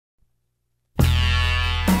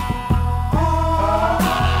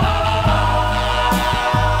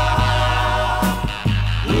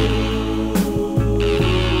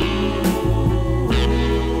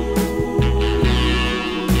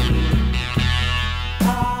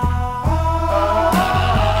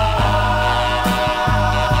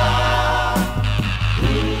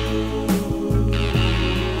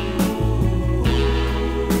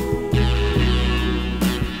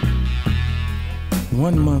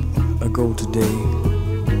ago today,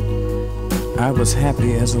 I was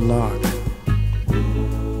happy as a lark.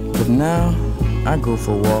 But now I go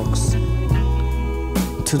for walks,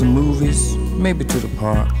 to the movies, maybe to the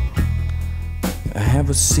park. I have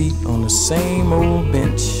a seat on the same old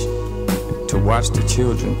bench to watch the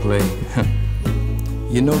children play.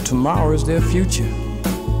 You know, tomorrow is their future,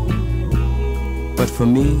 but for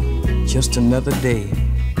me, just another day.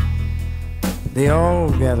 They all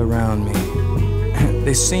gather around me.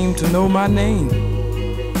 They seem to know my name.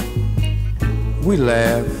 We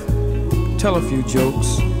laugh, tell a few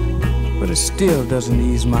jokes, but it still doesn't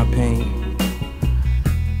ease my pain.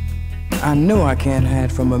 I know I can't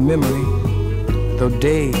hide from a memory, though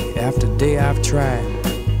day after day I've tried.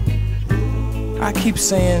 I keep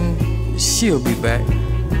saying she'll be back,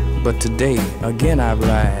 but today again I've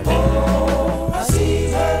lied. Oh, I see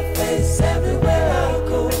her face everywhere I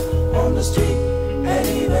go, on the street and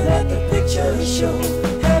even at the picture show.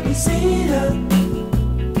 Have you seen her?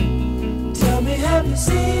 Tell me, have you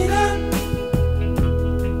seen her?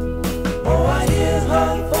 Oh, I hear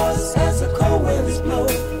her voice as the cold winds blow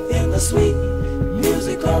in the sweet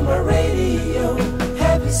music on my radio.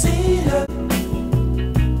 Have you seen her?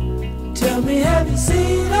 Tell me, have you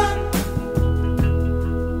seen her?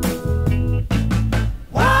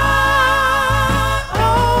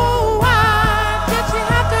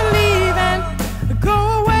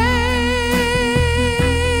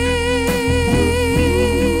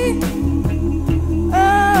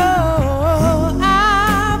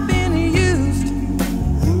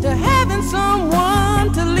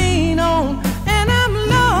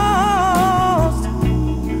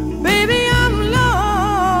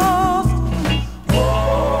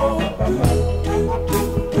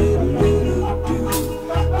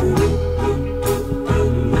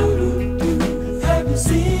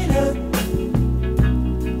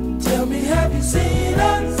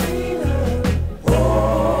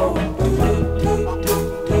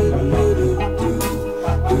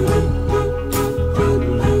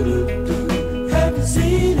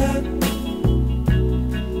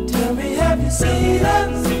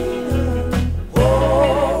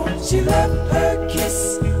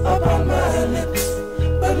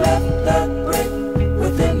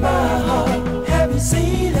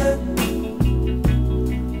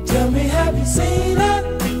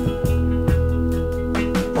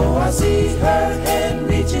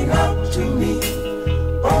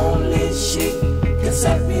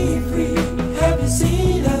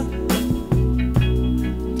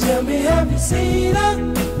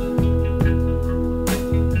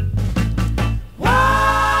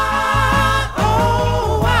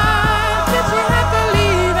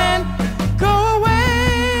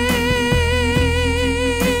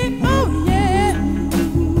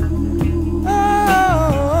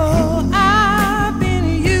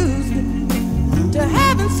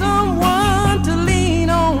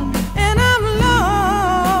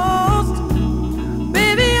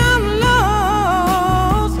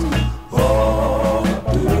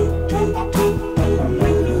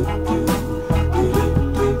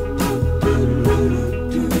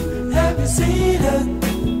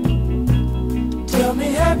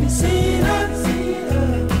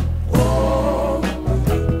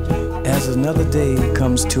 Another day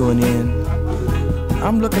comes to an end.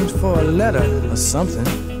 I'm looking for a letter or something,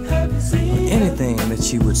 or anything that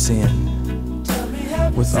she would send.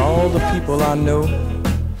 With all the people I know,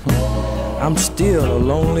 I'm still a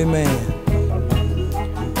lonely man.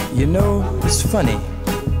 You know, it's funny,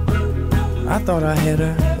 I thought I had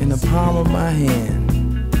her in the palm of my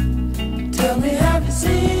hand. Tell me, have you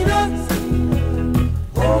seen her?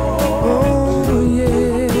 Oh yeah.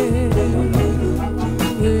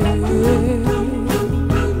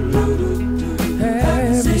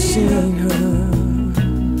 Have you seen her?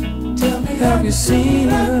 Tell me, Have you seen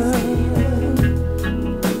her?